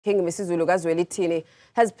King Misuzulu kaZwelithini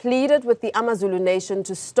has pleaded with the AmaZulu nation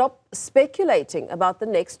to stop speculating about the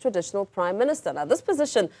next traditional prime minister. Now, this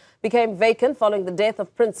position became vacant following the death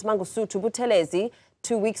of Prince Mangosuthu Buthelezi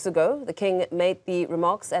 2 weeks ago. The king made the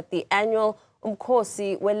remarks at the annual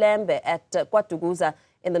Umkhosi weLembe at KwaDukuza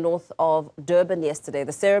in the north of Durban yesterday.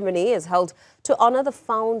 The ceremony is held to honor the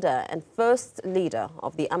founder and first leader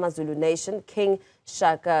of the AmaZulu nation, King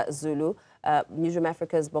Shaka Zulu. Newzroom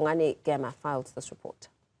Afrika's Bongani Gema filed this report.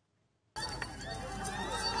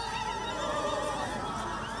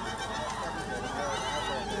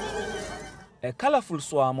 A colorful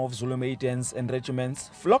swarm of Zulu maidens and regiments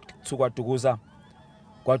flocked to KwaDukuza.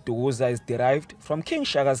 KwaDukuza is derived from King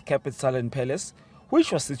Shaka's capital and palace,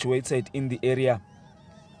 which was situated in the area.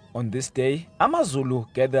 On this day,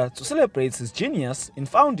 AmaZulu gathered to celebrate his genius in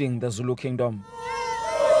founding the Zulu kingdom.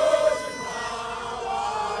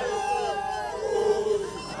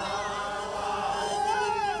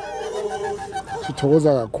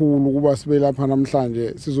 Sithokoza kakhulu ukuba sibe lapha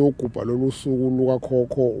namhlanje sizogubha lolu suku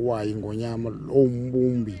lukakhokho wayi ngonyama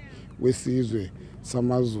ombumbi wesizwe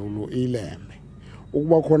samaZulu iLembe.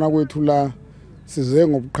 Ukuba khona kwethu la size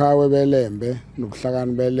ngobuqhawe beLembe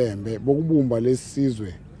nobuhlakani beLembe bokubumba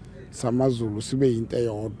lesizwe samaZulu sibe into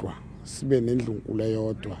eyodwa, sibe nendlunkulu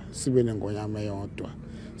eyodwa, sibe nengonyama eyodwa.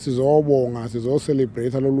 Sizobonga,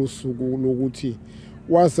 sizocelebrate lolu suku lokuthi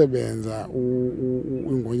wasebenza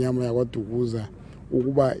ingonyama yakwaDukuza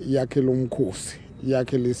ukuba yakhe lomkhosi,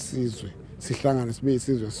 yakhe lesizwe, sihlangane sibe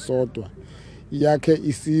isizwe sodwa, yakhe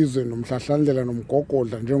isizwe nomhlahlandlela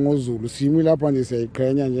nomgogodla njengoZulu. Simi lapha nje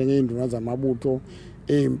siyayiqhenya njengeinduna zamabutho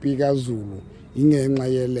empi kaZulu ingenxa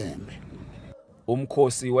yeLembe.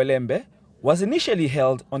 Umkhosi weLembe was initially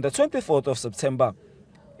held on the 24th of September,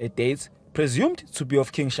 a date presumed to be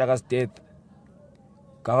of King Shaka's death.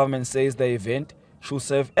 Government says the event should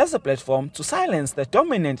serve as a platform to silence the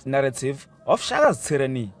dominant narrative of Shaka's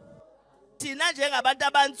tyranny. Thina njengabantu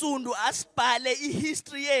abantsundu asibhale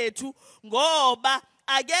ihistory yethu ngoba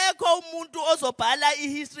akekho umuntu ozobhala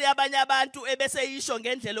ihistory yabanye abantu ebese yisho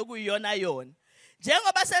ngendlela okuyiyona yona.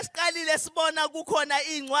 Njengoba sesiqalile sibona kukhona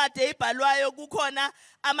incwadi ezibhalwayo, kukhona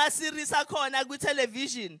ama-series akhona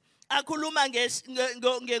ku-television akhuluma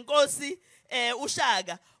ngenkosi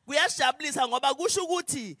uShaka. Kuyasijabulisa ngoba kusho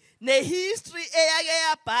ukuthi nehistory eyake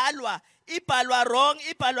yabhalwa ibhalwa wrong,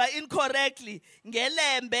 ibhalwa incorrectly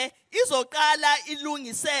ngeLembe izoqala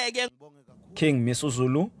ilungiseke. King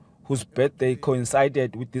Misuzulu, whose birthday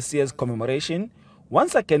coincided with this year's commemoration,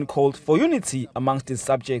 once again called for unity amongst his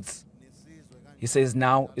subjects. He says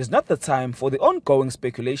now is not the time for the ongoing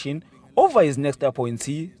speculation over his next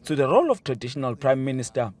appointee to the role of traditional prime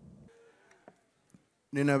minister.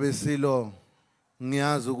 Nina besilo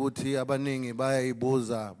ngiyazi ukuthi abaningi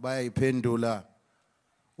bayayibuza bayayiphendula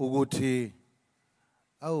ukuthi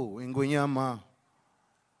awu ingonyama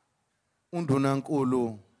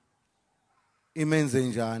undunankulu imenze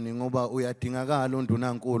njani ngoba uyadingakala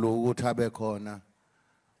undunankulu ukuthi abe khona.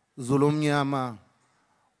 Zulu mnyama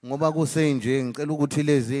ngoba kusenje ngicela ukuthi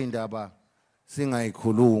lezi indaba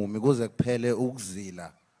singayikhulumi kuze kuphele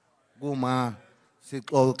ukuzila kuma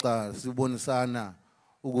sixoxa sibonisana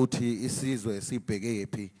ukuthi isizwe sibheke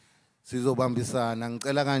phi sizobambisana.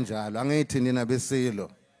 Ngicela kanjalo angithi nina besilo.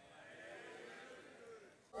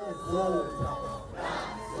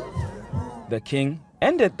 The king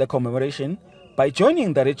ended the commemoration by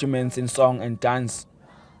joining the regiments in song and dance.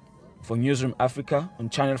 For Newzroom Afrika on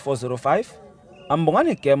Channel 405, I'm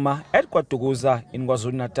Bongani Gema at KwaDukuza in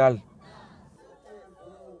KwaZulu-Natal.